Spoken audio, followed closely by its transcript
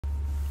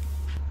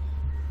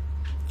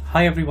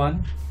Hi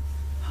everyone,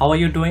 how are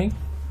you doing?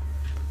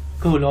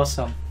 Cool,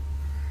 awesome.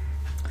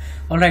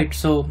 Alright,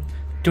 so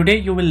today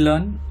you will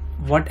learn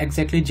what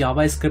exactly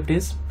JavaScript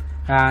is,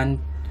 and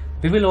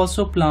we will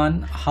also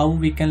plan how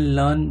we can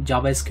learn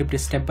JavaScript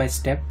step by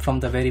step from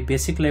the very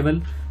basic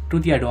level to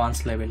the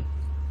advanced level.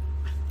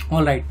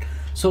 Alright,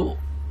 so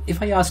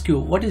if I ask you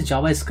what is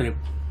JavaScript,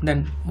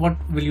 then what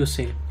will you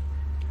say?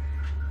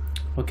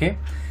 Okay,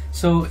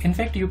 so in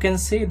fact you can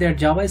say that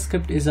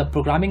JavaScript is a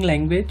programming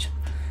language,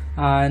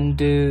 and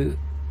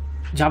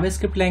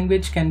JavaScript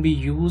language can be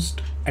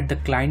used at the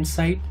client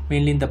side,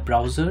 mainly in the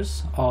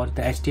browsers or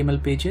the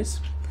HTML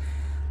pages.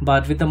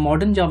 But with the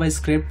modern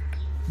JavaScript,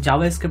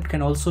 JavaScript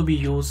can also be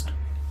used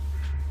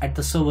at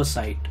the server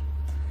side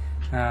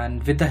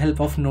and with the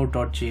help of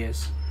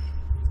Node.js.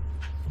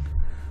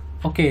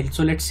 Okay,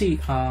 so let's see.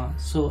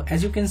 So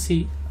as you can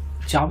see,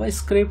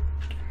 JavaScript,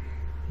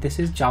 this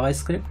is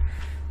JavaScript.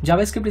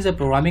 JavaScript is a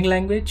programming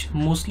language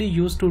mostly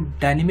used to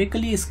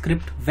dynamically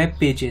script web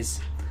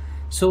pages.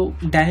 So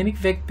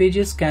dynamic web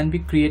pages can be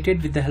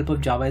created with the help of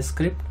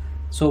JavaScript.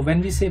 So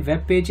when we say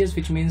web pages,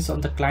 which means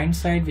on the client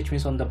side, which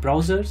means on the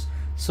browsers.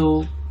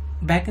 So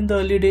back in the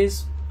early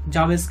days,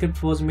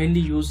 JavaScript was mainly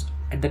used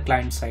at the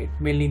client side,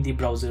 mainly in the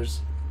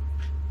browsers.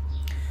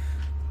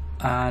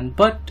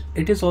 But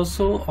it is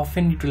also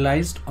often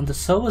utilized on the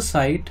server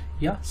side,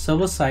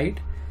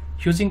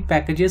 using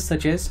packages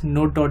such as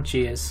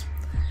Node.js,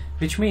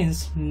 which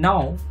means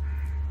now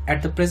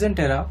at the present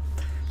era,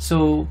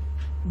 so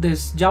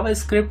this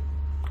JavaScript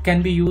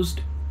can be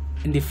used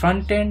in the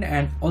front end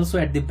and also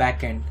at the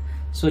back end.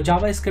 So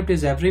JavaScript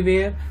is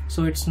everywhere.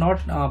 So it's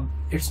not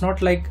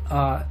like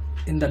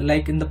in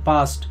the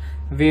past,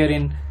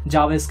 wherein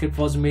JavaScript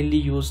was mainly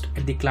used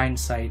at the client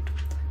side.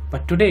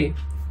 But today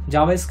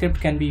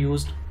JavaScript can be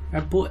used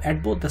at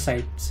both the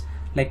sides,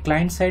 like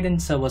client side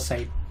and server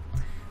side.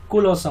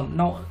 Cool, awesome.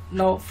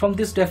 Now from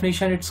this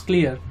definition, it's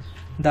clear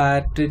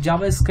that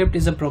JavaScript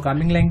is a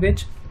programming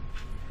language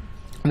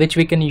which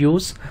we can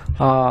use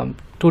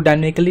to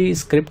dynamically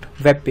script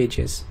web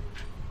pages.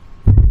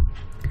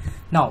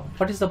 Now,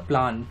 what is the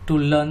plan to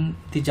learn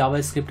the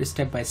JavaScript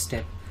step by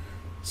step?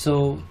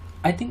 So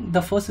I think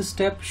the first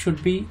step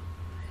should be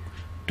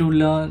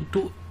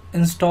to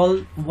install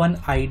one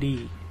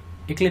IDE,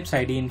 Eclipse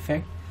IDE in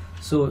fact.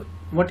 So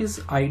what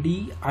is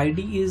IDE?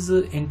 IDE is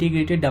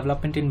integrated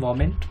development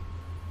environment.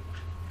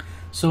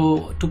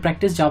 So to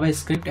practice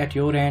JavaScript at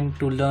your end,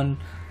 to learn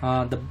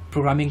the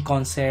programming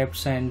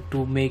concepts and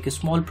to make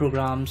small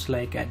programs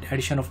like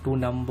addition of two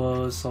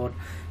numbers or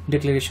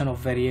declaration of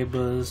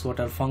variables, what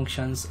are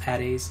functions,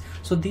 arrays.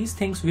 So these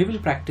things we will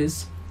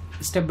practice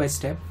step by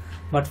step,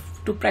 but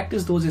to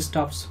practice those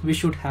stuffs we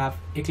should have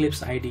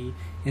Eclipse IDE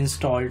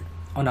installed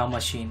on our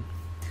machine.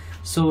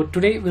 So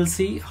today we'll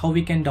see how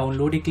we can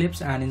download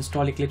Eclipse and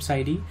install Eclipse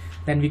IDE.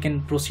 Then we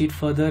can proceed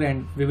further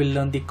and we will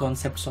learn the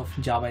concepts of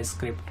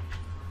JavaScript.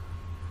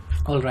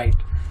 Alright,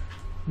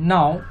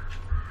 now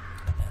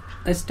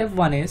the step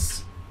one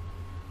is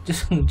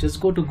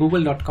just go to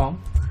google.com.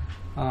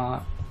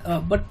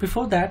 But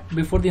before that,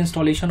 before the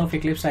installation of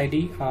Eclipse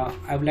IDE,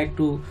 I would like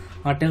to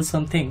tell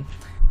something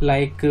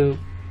like,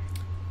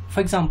 for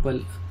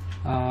example,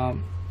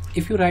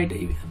 if you write,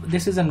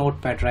 this is a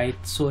notepad, right?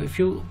 So if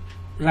you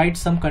write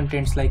some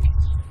contents like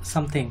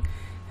something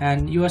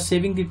and you are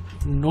saving the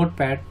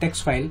notepad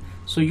text file,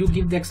 so you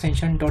give the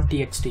extension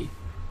 .txt.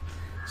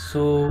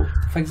 So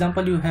for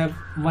example, you have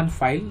one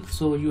file,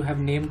 so you have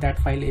named that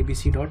file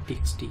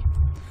abc.txt.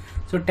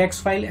 So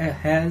text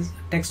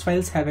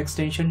files have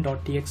extension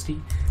 .txt.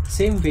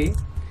 Same way,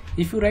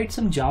 if you write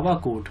some Java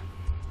code,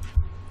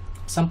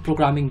 some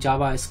programming,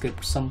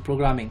 JavaScript, some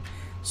programming,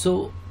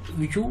 so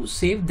you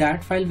save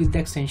that file with the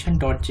extension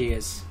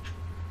 .js.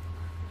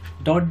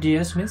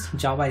 .js means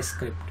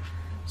JavaScript,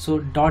 so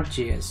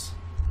 .js.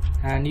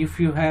 And if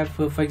you have,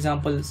 for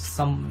example,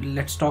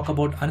 let's talk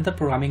about another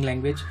programming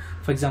language,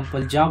 for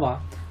example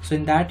Java. So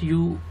in that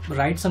you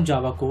write some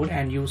Java code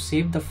and you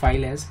save the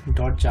file as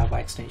 .java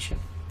extension,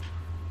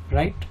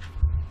 right?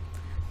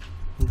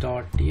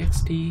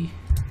 .txt,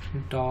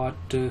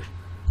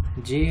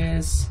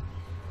 .js,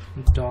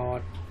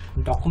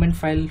 .document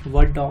file,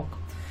 Word doc.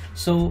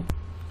 So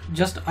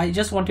I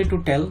just wanted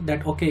to tell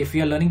that, okay, if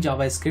we are learning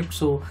JavaScript,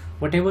 so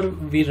whatever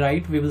we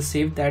write, we will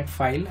save that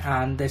file,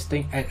 and the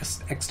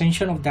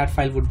extension of that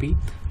file would be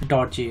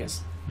 .js,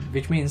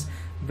 which means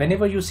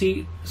whenever you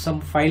see some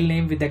file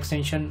name with the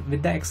extension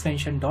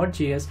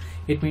 .js,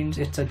 it means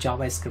it's a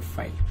JavaScript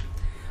file.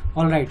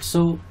 Alright,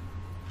 so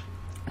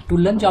to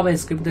learn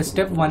JavaScript, the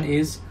step one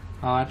is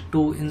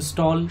to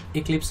install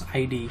Eclipse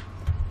IDE.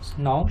 So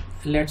now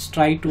let's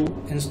try to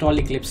install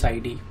Eclipse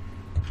IDE.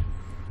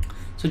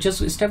 So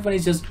just step one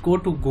is just go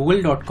to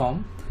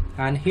google.com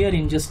and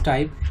herein just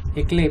type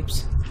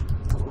Eclipse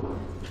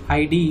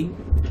IDE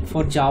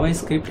for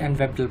JavaScript and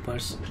web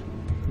developers.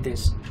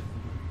 This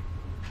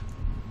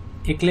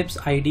Eclipse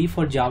IDE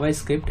for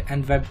JavaScript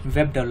and web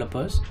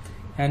developers,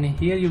 and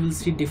here you will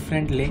see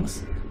different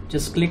links.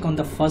 Just click on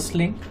the first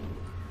link.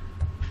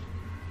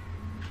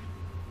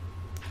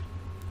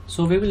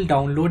 So we will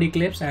download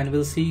Eclipse and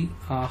we'll see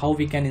how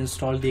we can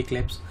install the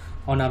Eclipse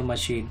on our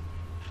machine.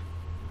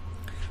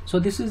 So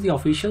this is the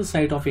official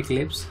site of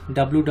Eclipse,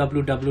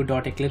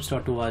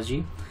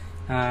 www.eclipse.org,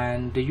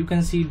 and you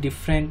can see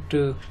different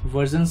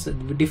versions,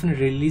 different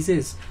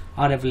releases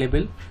are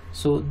available.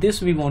 So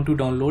this we want to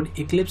download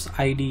Eclipse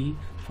IDE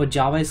for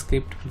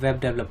JavaScript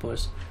web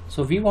developers.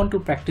 So we want to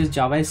practice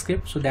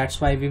JavaScript, so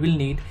that's why we will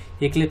need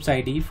Eclipse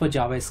IDE for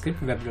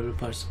JavaScript web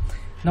developers.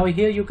 Now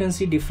here you can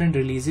see different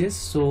releases.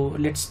 So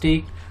let's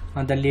take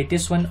the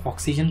latest one,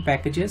 Oxygen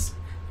packages.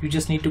 You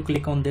just need to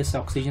click on this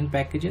Oxygen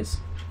packages.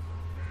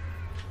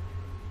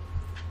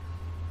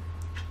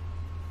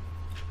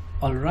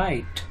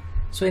 Alright,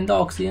 so in the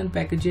Oxygen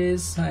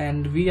packages,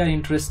 and we are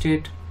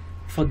interested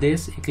for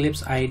this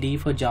Eclipse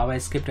IDE for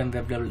JavaScript and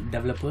web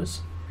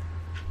developers.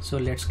 So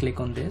let's click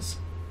on this.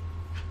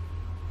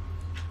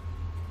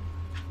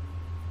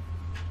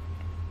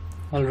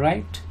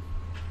 Alright,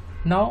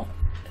 now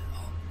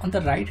on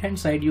the right hand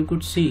side you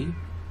could see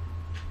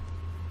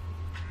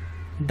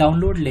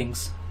download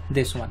links,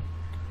 this one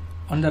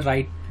on the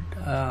right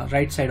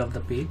side of the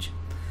page.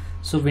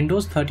 So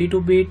Windows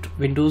 32-bit,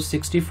 Windows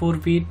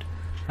 64-bit,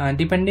 and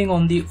depending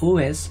on the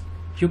OS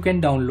you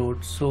can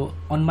download. So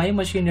on my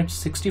machine it's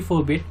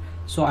 64-bit,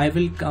 so I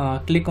will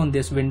click on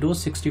this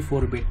Windows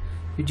 64-bit.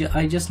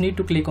 I just need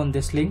to click on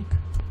this link.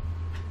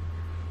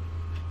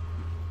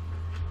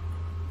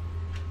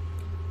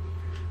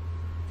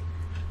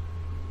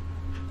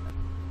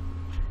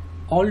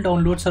 All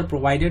downloads are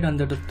provided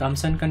under the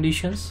terms and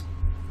conditions,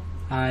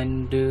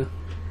 and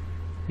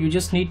you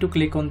just need to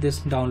click on this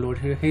download.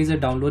 Here is a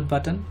download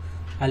button.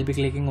 I'll be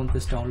clicking on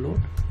this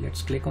download.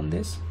 Let's click on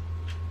this.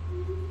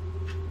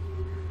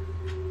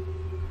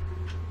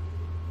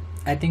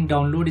 I think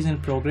download is in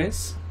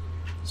progress,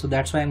 so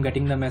that's why I'm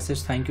getting the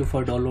message, thank you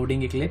for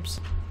downloading Eclipse.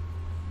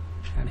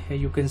 And here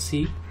you can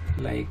see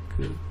like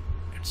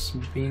it's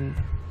being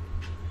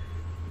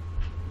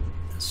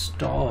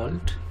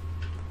installed.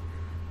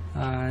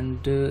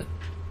 And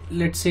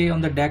let's say on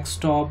the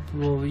desktop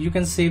you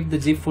can save the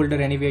zip folder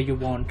anywhere you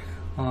want.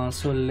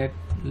 So let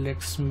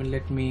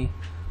me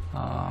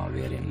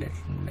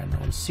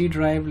on C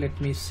drive,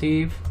 let me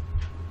save.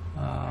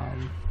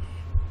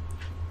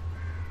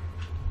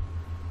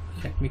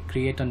 Let me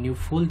create a new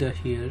folder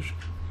here.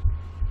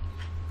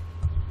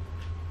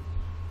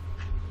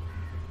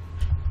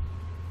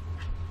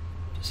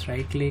 Just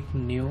right click,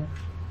 new,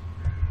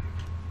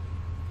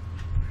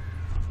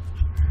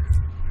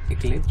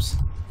 Eclipse.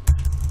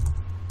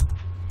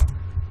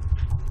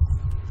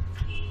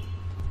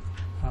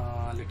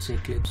 Let's say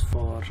Eclipse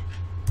for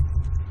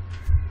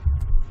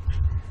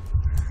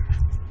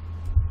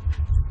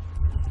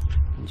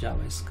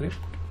JavaScript.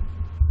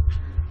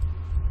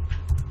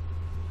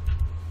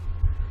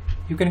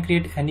 You can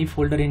create any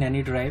folder in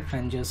any drive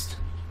and just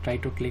try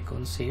to click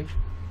on save.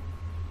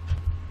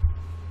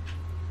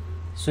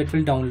 So it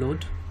will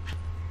download.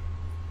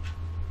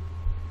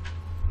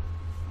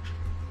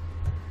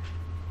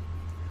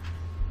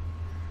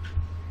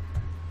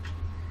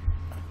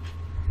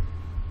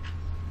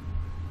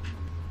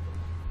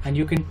 And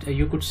you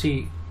could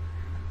see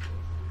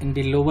in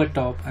the lower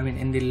top, I mean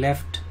in the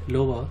left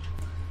lower,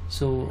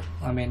 so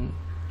I mean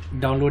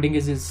downloading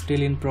is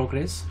still in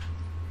progress.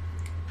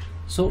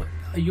 So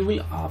you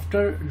will,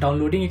 after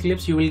downloading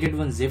Eclipse, you will get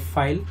one zip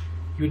file.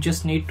 You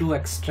just need to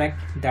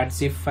extract that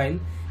zip file,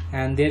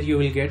 and there you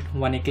will get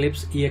one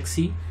Eclipse exe.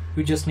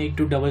 You just need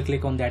to double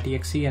click on that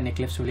exe and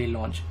Eclipse will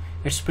launch.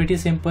 It's pretty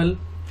simple,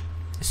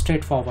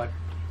 straightforward.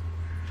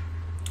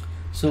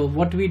 So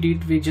what we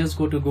did, we just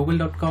go to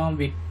google.com,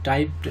 we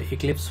typed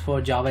Eclipse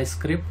for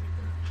JavaScript,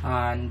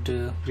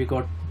 and we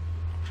got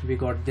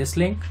this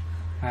link.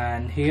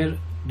 And here,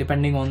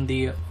 depending on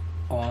the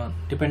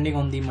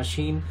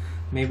machine,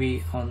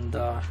 maybe on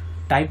the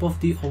type of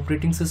the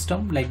operating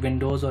system like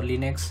Windows or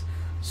Linux,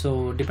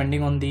 so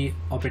depending on the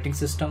operating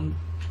system,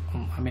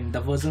 I mean the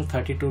version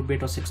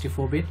 32-bit or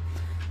 64-bit,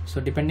 so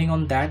depending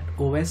on that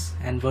OS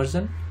and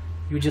version,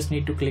 you just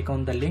need to click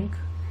on the link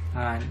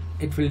and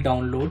it will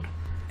download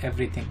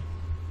everything,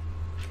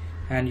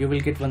 and you will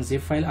get one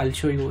zip file. I'll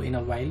show you in a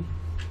while.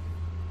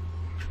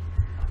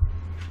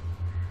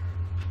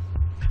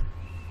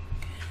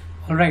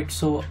 Alright,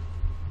 so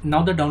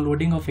now the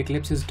downloading of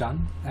Eclipse is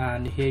done,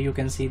 and here you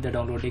can see the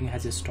downloading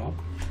has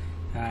stopped.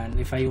 And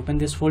if I open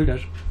this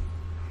folder,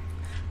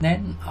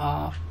 then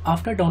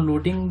after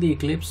downloading the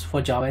Eclipse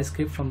for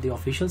JavaScript from the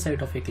official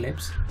site of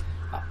Eclipse,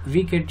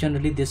 we get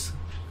generally this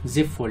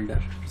zip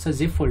folder. It's a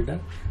zip folder.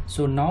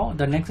 So now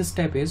the next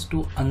step is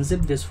to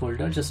unzip this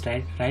folder. Just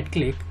right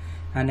click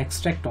and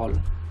extract all.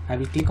 I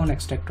will click on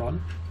extract all,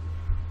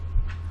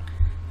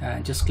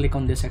 and just click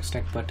on this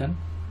extract button.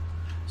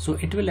 So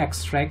it will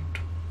extract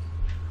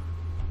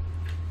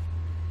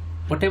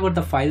whatever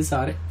the files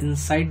are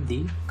inside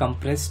the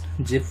compressed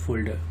zip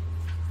folder.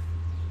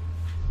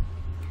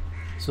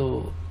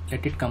 So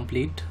let it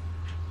complete.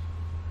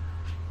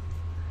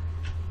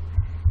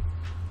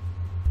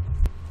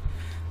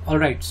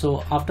 Alright,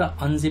 so after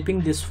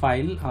unzipping this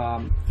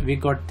file, we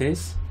got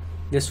this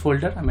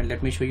folder. I mean,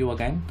 let me show you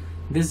again.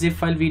 this zip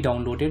file we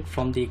downloaded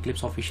from the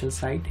Eclipse official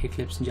site,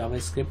 Eclipse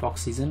JavaScript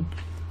Oxygen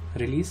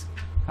release.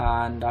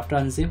 And after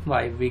unzip,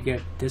 we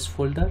get this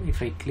folder.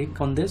 If I click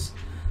on this,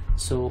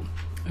 so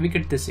we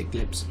get this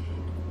Eclipse.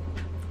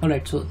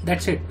 Alright, so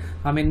that's it.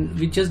 I mean,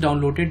 we just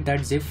downloaded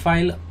that zip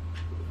file,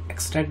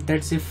 extract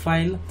that zip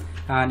file,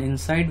 and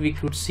inside we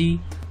could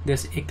see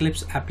this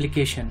Eclipse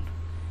application.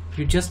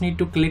 You just need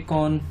to click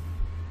on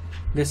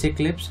this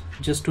Eclipse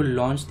just to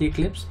launch the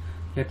Eclipse.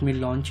 Let me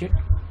launch it.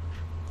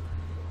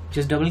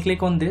 Just double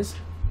click on this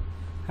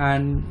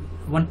and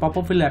one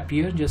pop-up will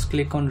appear. Just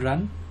click on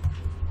run,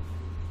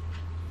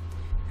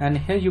 and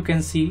here you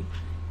can see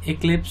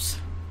Eclipse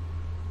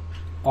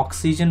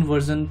Oxygen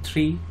version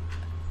 3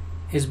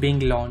 is being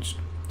launched.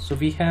 So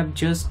we have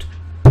just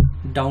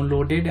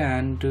downloaded,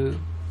 and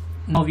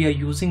now we are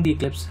using the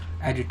Eclipse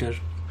editor.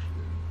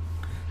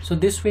 So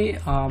this way,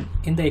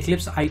 in the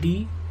Eclipse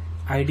IDE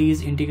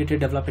is integrated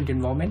development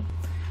environment.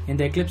 In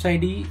the Eclipse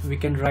IDE, we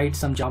can write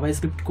some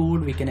JavaScript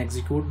code, we can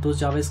execute those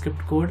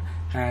JavaScript code,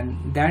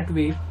 and that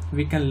way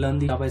we can learn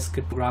the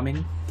JavaScript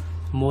programming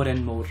more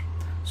and more.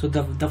 So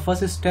the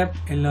first step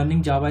in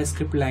learning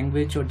JavaScript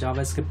language or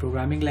JavaScript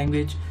programming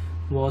language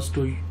was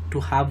to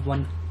have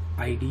one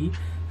IDE,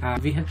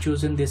 and we have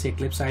chosen this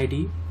Eclipse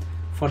IDE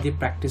for the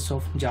practice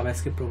of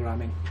JavaScript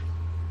programming.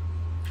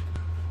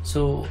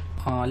 So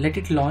let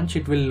it launch.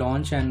 It will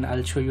launch, and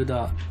I'll show you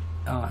the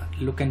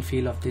look and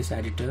feel of this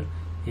editor,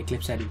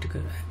 Eclipse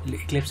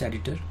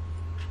editor.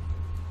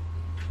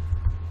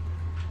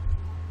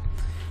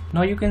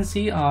 Now you can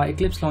see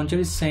Eclipse launcher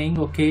is saying,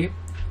 okay,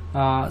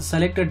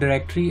 select a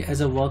directory as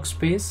a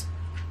workspace,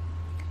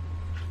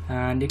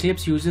 and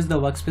Eclipse uses the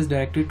workspace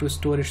directory to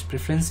store its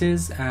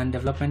preferences and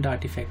development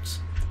artifacts.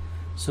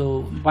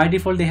 So by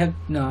default they have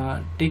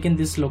taken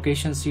this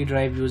location: C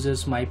drive,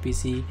 users, my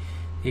PC,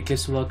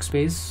 Eclipse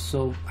workspace.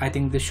 So I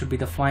think this should be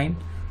the fine.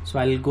 So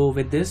I'll go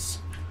with this.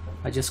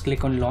 I just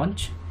click on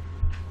launch.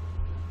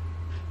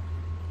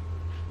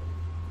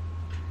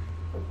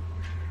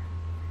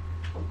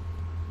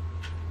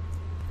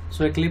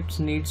 So Eclipse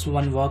needs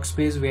one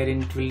workspace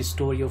wherein it will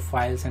store your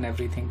files and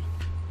everything.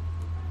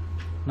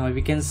 Now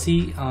we can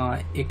see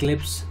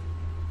Eclipse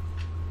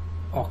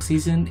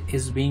Oxygen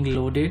is being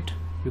loaded.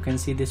 You can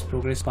see this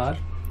progress bar.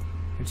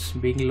 It's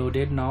being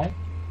loaded now,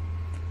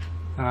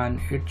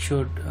 and it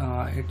should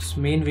its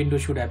main window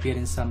should appear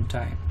in some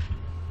time.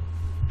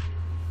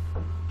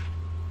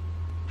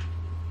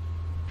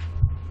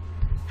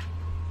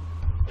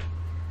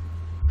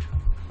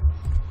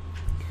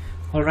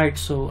 Alright,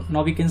 so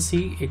now we can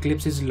see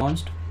Eclipse is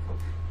launched.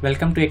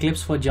 Welcome to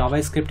Eclipse for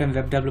JavaScript and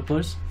web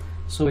developers.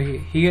 So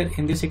here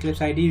in this Eclipse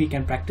IDE we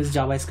can practice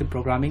JavaScript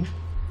programming,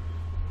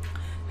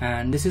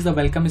 and this is the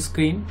welcome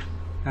screen,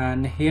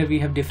 and here we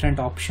have different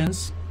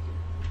options.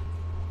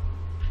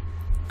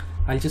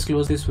 I'll just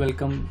close this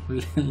welcome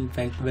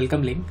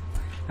link,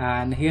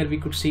 and here we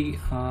could see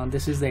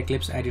this is the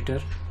Eclipse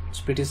editor. It's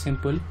pretty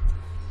simple,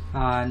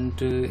 and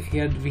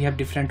here we have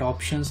different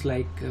options,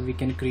 like we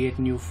can create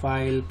new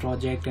file,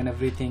 project, and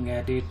everything,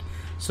 edit.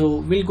 So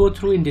we'll go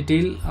through in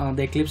detail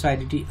the Eclipse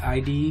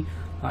IDE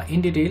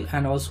in detail,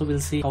 and also we'll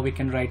see how we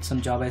can write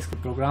some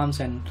JavaScript programs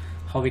and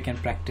how we can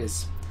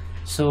practice.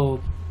 So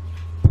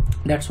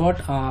that's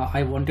what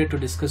I wanted to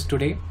discuss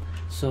today.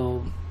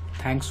 So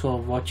thanks for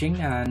watching,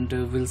 and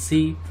I'll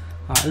see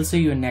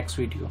you in next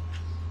video.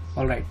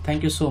 All right,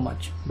 thank you so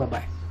much. Bye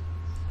bye.